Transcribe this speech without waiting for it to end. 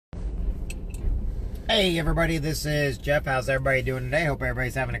Hey everybody, this is Jeff. How's everybody doing today? Hope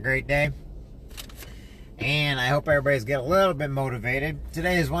everybody's having a great day. And I hope everybody's getting a little bit motivated.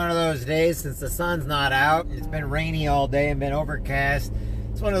 Today is one of those days, since the sun's not out and it's been rainy all day and been overcast.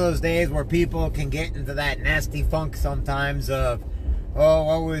 It's one of those days where people can get into that nasty funk sometimes of, oh,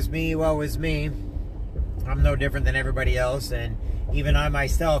 woe is me, woe is me. I'm no different than everybody else, and even I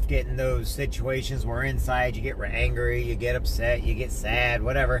myself get in those situations where inside you get angry, you get upset, you get sad,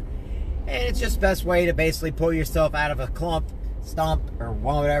 whatever. And it's just the best way to basically pull yourself out of a stump, or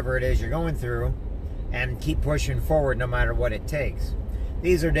whatever it is you're going through, and keep pushing forward no matter what it takes.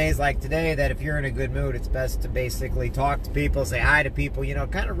 These are days like today that if you're in a good mood, it's best to basically talk to people, say hi to people, you know,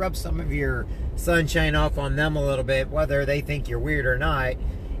 kind of rub some of your sunshine off on them a little bit, whether they think you're weird or not.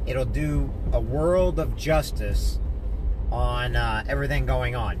 It'll do a world of justice on everything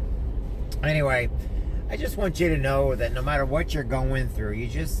going on. Anyway, I just want you to know that no matter what you're going through, you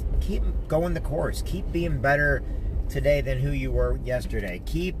just keep going the course. Keep being better today than who you were yesterday.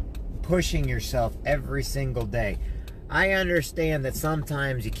 Keep pushing yourself every single day. I understand that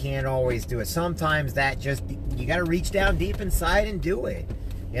sometimes you can't always do it. Sometimes you got to reach down deep inside and do it.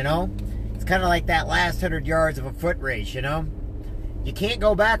 You know? It's kind of like that last 100 yards of a foot race, you know? You can't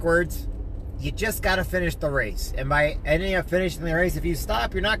go backwards. You just got to finish the race. And by ending up finishing the race, if you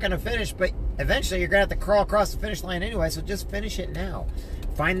stop, you're not going to finish, but eventually you're going to have to crawl across the finish line anyway, so just finish it now.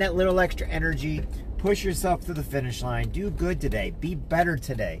 Find that little extra energy. Push yourself to the finish line. Do good today. Be better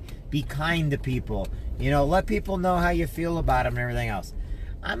today. Be kind to people. You know, let people know how you feel about them and everything else.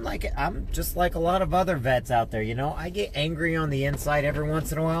 I'm just like a lot of other vets out there, you know. I get angry on the inside every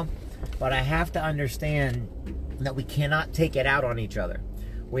once in a while, but I have to understand that we cannot take it out on each other.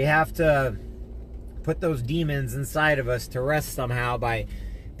 We have to put those demons inside of us to rest somehow by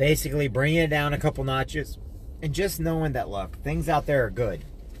basically bringing it down a couple notches and just knowing that, look, things out there are good.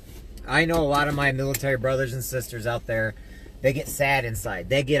 I know a lot of my military brothers and sisters out there, they get sad inside.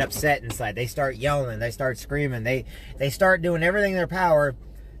 They get upset inside. They start yelling. They start screaming. They start doing everything in their power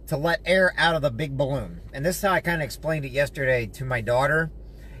to let air out of the big balloon. And this is how I kind of explained it yesterday to my daughter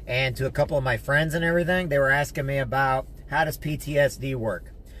and to a couple of my friends and everything. They were asking me about, how does PTSD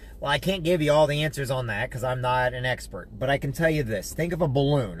work? Well, I can't give you all the answers on that because I'm not an expert. But I can tell you this. Think of a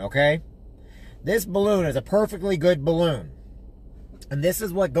balloon, okay? This balloon is a perfectly good balloon. And this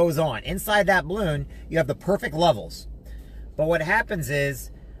is what goes on. Inside that balloon, you have the perfect levels. But what happens is,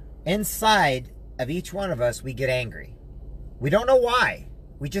 inside of each one of us, we get angry. We don't know why.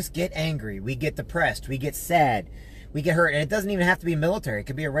 We just get angry. We get depressed. We get sad. We get hurt. And it doesn't even have to be military. It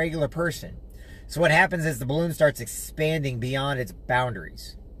could be a regular person. So what happens is the balloon starts expanding beyond its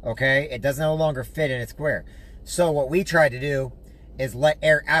boundaries. Okay? It doesn't no longer fit in its square. So what we try to do is let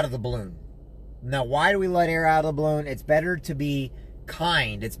air out of the balloon. Now, why do we let air out of the balloon? It's better to be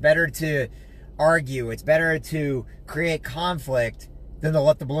kind. It's better to argue. It's better to create conflict than to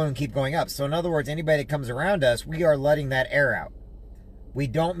let the balloon keep going up. So in other words, anybody that comes around us, we are letting that air out. We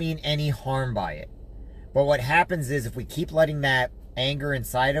don't mean any harm by it. But what happens is, if we keep letting that anger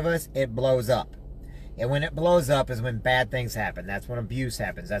inside of us, it blows up. And when it blows up is when bad things happen. That's when abuse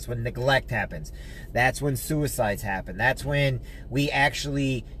happens. That's when neglect happens. That's when suicides happen. That's when we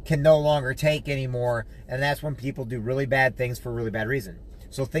actually can no longer take anymore. And that's when people do really bad things for a really bad reason.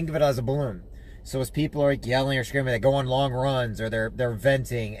 So think of it as a balloon. So as people are yelling or screaming, they go on long runs or they're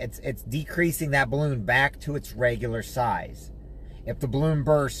venting, it's decreasing that balloon back to its regular size. If the balloon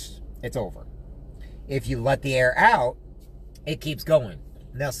bursts, it's over. If you let the air out, it keeps going.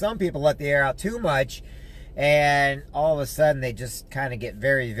 Now, some people let the air out too much, and all of a sudden they just kind of get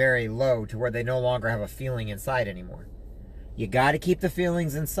very, very low to where they no longer have a feeling inside anymore. You got to keep the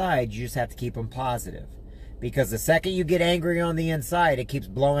feelings inside. You just have to keep them positive. Because the second you get angry on the inside, it keeps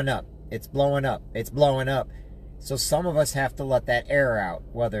blowing up. It's blowing up. It's blowing up. So some of us have to let that air out,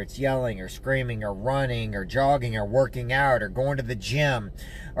 whether it's yelling or screaming or running or jogging or working out or going to the gym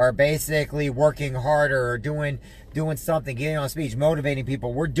or basically working harder or doing something, getting on speech, motivating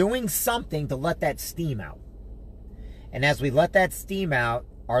people. We're doing something to let that steam out. And as we let that steam out,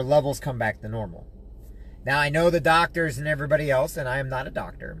 our levels come back to normal. Now, I know the doctors and everybody else, and I am not a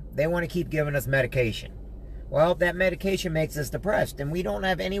doctor, they want to keep giving us medication. Well, that medication makes us depressed, and we don't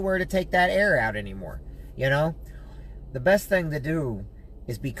have anywhere to take that air out anymore, you know? The best thing to do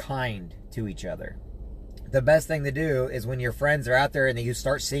is be kind to each other. The best thing to do is, when your friends are out there and you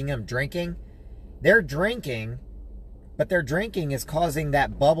start seeing them drinking, they're drinking, but their drinking is causing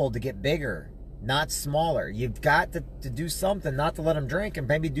that bubble to get bigger, not smaller. You've got to do something not to let them drink, and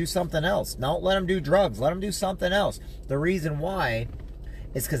maybe do something else. Don't let them do drugs. Let them do something else. The reason why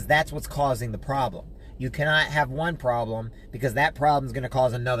is because that's what's causing the problem. You cannot have one problem, because that problem is going to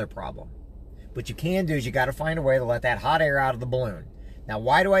cause another problem. What you can do is you got to find a way to let that hot air out of the balloon. Now,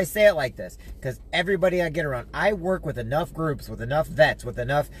 why do I say it like this? Because everybody I get around, I work with enough groups, with enough vets, with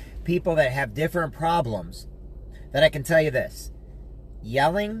enough people that have different problems, that I can tell you this.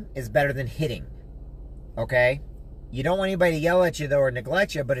 Yelling is better than hitting, okay? You don't want anybody to yell at you, though, or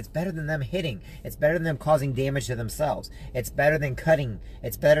neglect you, but it's better than them hitting. It's better than them causing damage to themselves. It's better than cutting.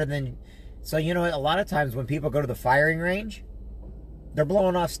 It's better than... So, you know, a lot of times when people go to the firing range, they're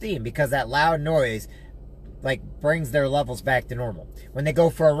blowing off steam because that loud noise, like, brings their levels back to normal. When they go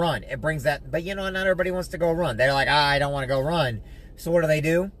for a run, it brings that... But, you know, not everybody wants to go run. They're like, I don't want to go run. So what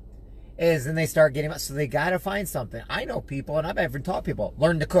do? Is then they start getting... So they got to find something. I know people, and I've even taught people,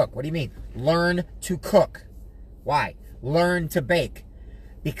 learn to cook. What do you mean? Learn to cook. Why? Learn to bake.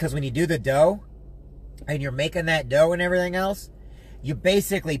 Because when you do the dough, and you're making that dough and everything else, you're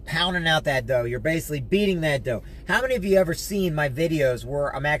basically pounding out that dough. You're basically beating that dough. How many of you ever seen my videos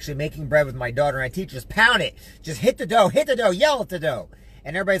where I'm actually making bread with my daughter and I teach, just pound it. Just hit the dough, yell at the dough.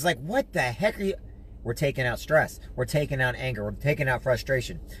 And everybody's like, what the heck are you... We're taking out stress. We're taking out anger. We're taking out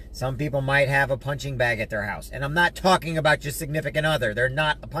frustration. Some people might have a punching bag at their house. And I'm not talking about your significant other. They're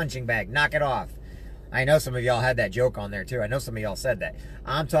not a punching bag. Knock it off. I know some of y'all had that joke on there too. I know some of y'all said that.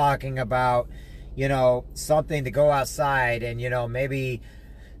 I'm talking about, you know, something to go outside and, you know, maybe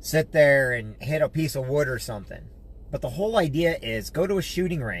sit there and hit a piece of wood or something. But the whole idea is go to a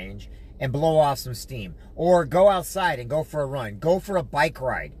shooting range and blow off some steam. Or go outside and go for a run. Go for a bike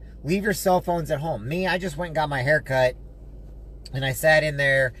ride. Leave your cell phones at home. Me, I just went and got my hair cut. And I sat in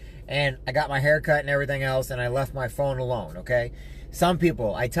there and I got my hair cut and everything else. And I left my phone alone, okay? Some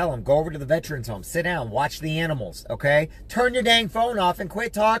people, I tell them, go over to the veterans home, sit down, watch the animals, okay? Turn your dang phone off and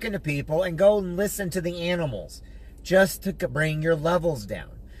quit talking to people and go and listen to the animals just to bring your levels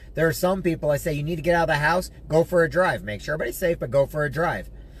down. There are some people I say, you need to get out of the house, go for a drive. Make sure everybody's safe, but go for a drive.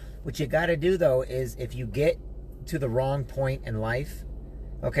 What you got to do, though, is if you get to the wrong point in life,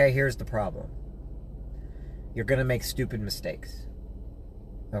 okay, here's the problem. You're going to make stupid mistakes,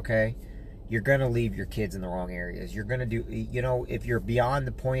 okay? You're going to leave your kids in the wrong areas. You're going to do, you know, if you're beyond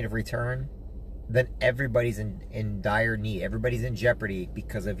the point of return, then everybody's in dire need. Everybody's in jeopardy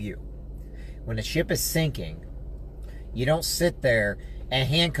because of you. When a ship is sinking, you don't sit there and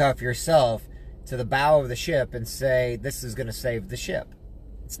handcuff yourself to the bow of the ship and say, this is going to save the ship.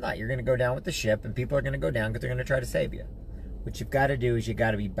 It's not. You're going to go down with the ship, and people are going to go down because they're going to try to save you. What you've got to do is you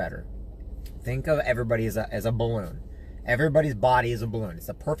got to be better. Think of everybody as a balloon. Everybody's body is a balloon. It's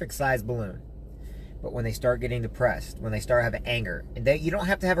a perfect size balloon. But when they start getting depressed, when they start having anger, and you don't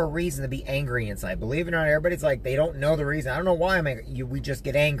have to have a reason to be angry inside. Believe it or not, everybody's like, they don't know the reason. I don't know why I'm angry. We just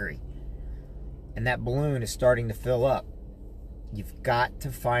get angry. And that balloon is starting to fill up. You've got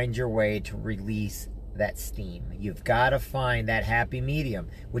to find your way to release that steam. You've got to find that happy medium,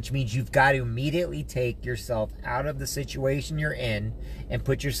 which means you've got to immediately take yourself out of the situation you're in and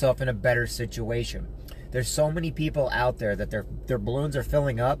put yourself in a better situation. There's so many people out there that their balloons are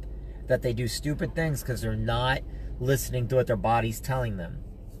filling up, that they do stupid things because they're not listening to what their body's telling them.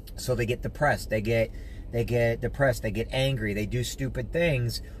 So they get depressed, they get depressed, they get angry, they do stupid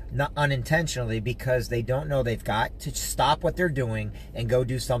things, not unintentionally, because they don't know they've got to stop what they're doing and go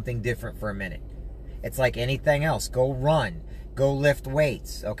do something different for a minute. It's like anything else. Go run, go lift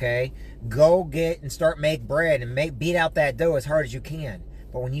weights, okay? Go get and start make bread and beat out that dough as hard as you can.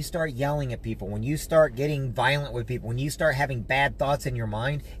 But when you start yelling at people, when you start getting violent with people, when you start having bad thoughts in your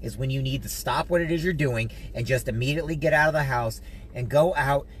mind, is when you need to stop what it is you're doing and just immediately get out of the house and go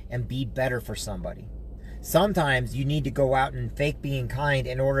out and be better for somebody. Sometimes you need to go out and fake being kind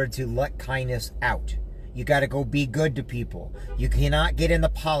in order to let kindness out. You got to go be good to people. You cannot get into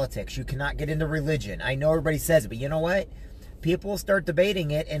politics. You cannot get into religion. I know everybody says it, but you know what? People will start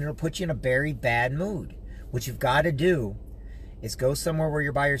debating it and it'll put you in a very bad mood. What you've got to do is go somewhere where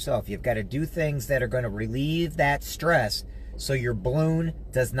you're by yourself. You've got to do things that are going to relieve that stress so your balloon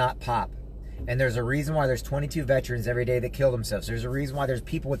does not pop. And there's a reason why there's 22 veterans every day that kill themselves. There's a reason why there's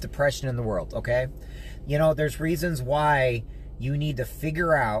people with depression in the world, okay? You know, there's reasons why you need to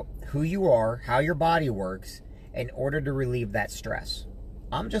figure out who you are, how your body works, in order to relieve that stress.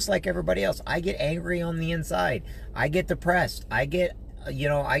 I'm just like everybody else. I get angry on the inside. I get depressed. I get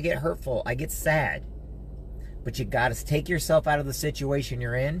hurtful. I get sad. But you got to take yourself out of the situation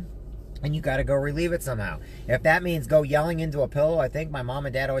you're in, and you got to go relieve it somehow. If that means go yelling into a pillow, I think my mom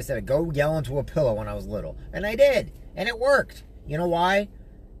and dad always said, go yell into a pillow when I was little. And I did. And it worked. You know why?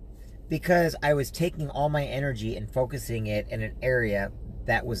 Because I was taking all my energy and focusing it in an area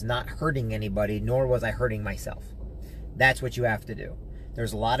that was not hurting anybody, nor was I hurting myself. That's what you have to do.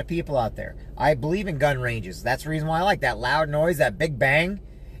 There's a lot of people out there. I believe in gun ranges. That's the reason why I like that loud noise, that big bang.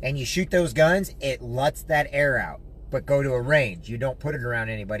 and you shoot those guns, it lets that air out. But go to a range. You don't put it around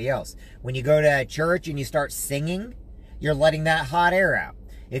anybody else. When you go to a church and you start singing, you're letting that hot air out.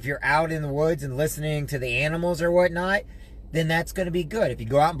 If you're out in the woods and listening to the animals or whatnot, then that's going to be good. If you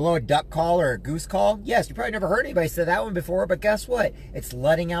go out and blow a duck call or a goose call, yes, you probably never heard anybody say that one before, but guess what? It's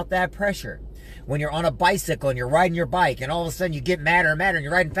letting out that pressure. When you're on a bicycle and you're riding your bike and all of a sudden you get madder and madder and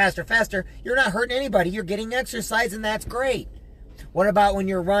you're riding faster and faster, you're not hurting anybody. You're getting exercise, and that's great. What about when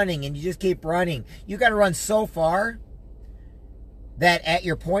you're running and you just keep running? You got to run so far that at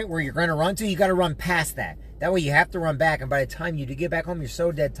your point where you're going to run to, you got to run past that. That way you have to run back, and by the time you do get back home, you're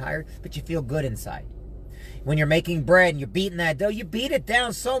so dead tired, but you feel good inside. When you're making bread and you're beating that dough, you beat it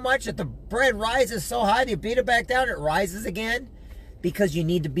down so much that the bread rises so high, you beat it back down, it rises again because you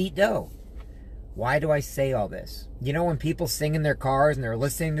need to beat dough. Why do I say all this? You know, when people sing in their cars and they're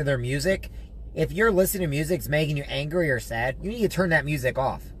listening to their music, if you're listening to music that's making you angry or sad, you need to turn that music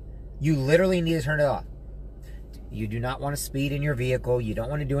off. You literally need to turn it off. You do not want to speed in your vehicle. You don't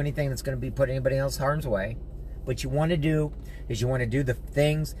want to do anything that's going to be put anybody else harm's way. What you want to do is you want to do the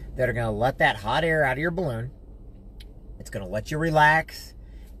things that are going to let that hot air out of your balloon. It's going to let you relax,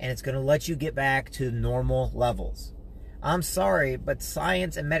 and it's going to let you get back to normal levels. I'm sorry, but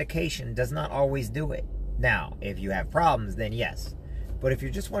science and medication does not always do it. Now, if you have problems, then yes. But if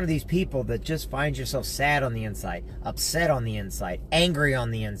you're just one of these people that just finds yourself sad on the inside, upset on the inside, angry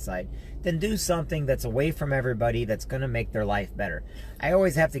on the inside, then do something that's away from everybody that's going to make their life better. I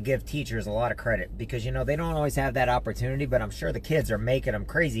always have to give teachers a lot of credit because, you know, they don't always have that opportunity, but I'm sure the kids are making them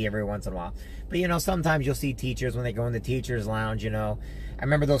crazy every once in a while. But, you know, sometimes you'll see teachers when they go in the teacher's lounge, you know. I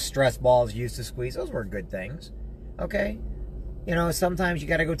remember those stress balls you used to squeeze. Those were good things, okay? You know, sometimes you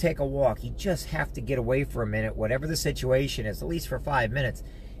got to go take a walk. You just have to get away for a minute, whatever the situation is, at least for 5 minutes.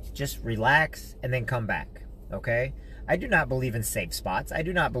 Just relax and then come back, okay? I do not believe in safe spots. I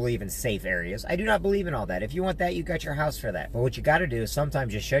do not believe in safe areas. I do not believe in all that. If you want that, you got your house for that. But what you got to do is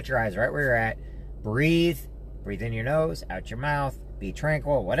sometimes just shut your eyes right where you're at. Breathe. Breathe in your nose, out your mouth. Be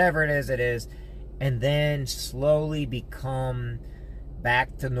tranquil, whatever it is. And then slowly become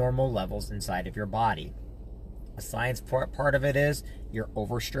back to normal levels inside of your body. The science part of it is you're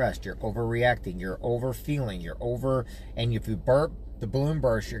overstressed, you're overreacting, you're overfeeling, and if you burp, the balloon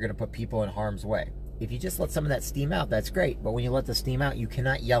bursts, you're going to put people in harm's way. If you just let some of that steam out, that's great. But when you let the steam out, you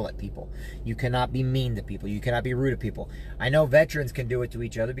cannot yell at people. You cannot be mean to people. You cannot be rude to people. I know veterans can do it to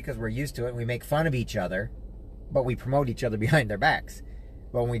each other because we're used to it and we make fun of each other, but we promote each other behind their backs.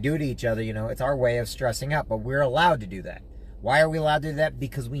 But when we do it to each other, you know, it's our way of stressing out, but we're allowed to do that. Why are we allowed to do that?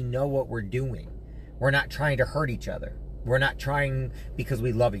 Because we know what we're doing. We're not trying to hurt each other. We're not trying because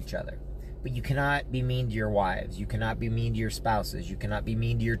we love each other. But you cannot be mean to your wives. You cannot be mean to your spouses. You cannot be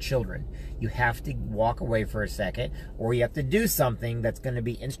mean to your children. You have to walk away for a second, or you have to do something that's going to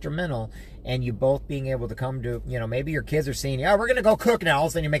be instrumental, and you both being able to come to, you know, maybe your kids are saying, yeah, we're going to go cook now. All of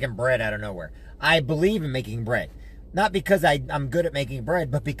a sudden you're making bread out of nowhere. I believe in making bread. Not because I'm good at making bread,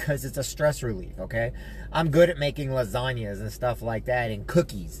 but because it's a stress relief, okay? I'm good at making lasagnas and stuff like that and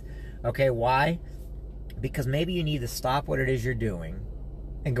cookies, okay? Why? Because maybe you need to stop what it is you're doing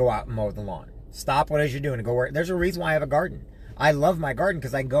and go out and mow the lawn. Stop what it is you're doing and go work. There's a reason why I have a garden. I love my garden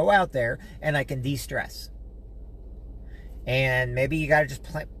because I go out there and I can de-stress. And maybe you got to just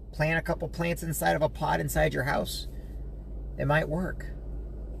plant a couple plants inside of a pot inside your house. It might work.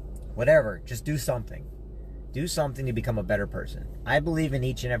 Whatever. Just do something. Do something to become a better person. I believe in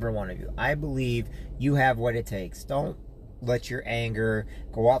each and every one of you. I believe you have what it takes. Don't let your anger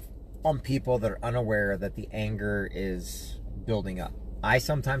go off on people that are unaware that the anger is building up. I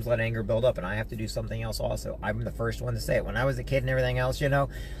sometimes let anger build up, and I have to do something else also. I'm the first one to say it. When I was a kid and everything else, you know,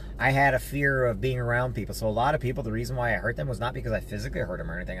 I had a fear of being around people. So a lot of people, the reason why I hurt them was not because I physically hurt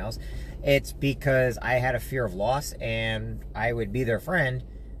them or anything else. It's because I had a fear of loss, and I would be their friend,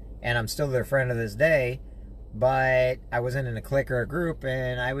 and I'm still their friend to this day, but I wasn't in a clique or a group,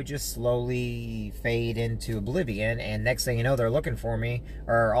 and I would just slowly fade into oblivion, and next thing you know, they're looking for me,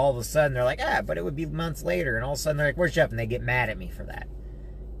 or all of a sudden they're like, but it would be months later, and all of a sudden they're like, where's Jeff? And they get mad at me for that.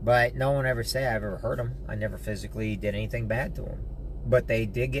 But no one ever say I've ever hurt them. I never physically did anything bad to them. But they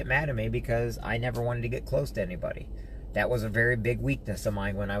did get mad at me because I never wanted to get close to anybody. That was a very big weakness of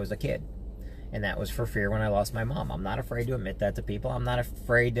mine when I was a kid. And that was for fear when I lost my mom. I'm not afraid to admit that to people. I'm not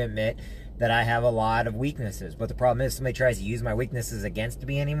afraid to admit that I have a lot of weaknesses. But the problem is, somebody tries to use my weaknesses against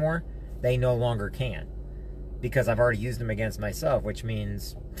me anymore, they no longer can. Because I've already used them against myself, which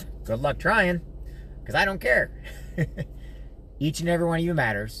means good luck trying. Because I don't care. Each and every one of you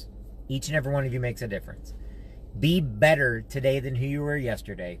matters. Each and every one of you makes a difference. Be better today than who you were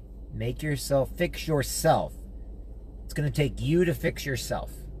yesterday. Make yourself, fix yourself. It's going to take you to fix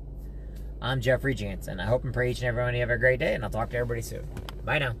yourself. I'm Jeffrey Jansen. I hope and pray each and every one of you have a great day, and I'll talk to everybody soon.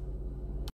 Bye now.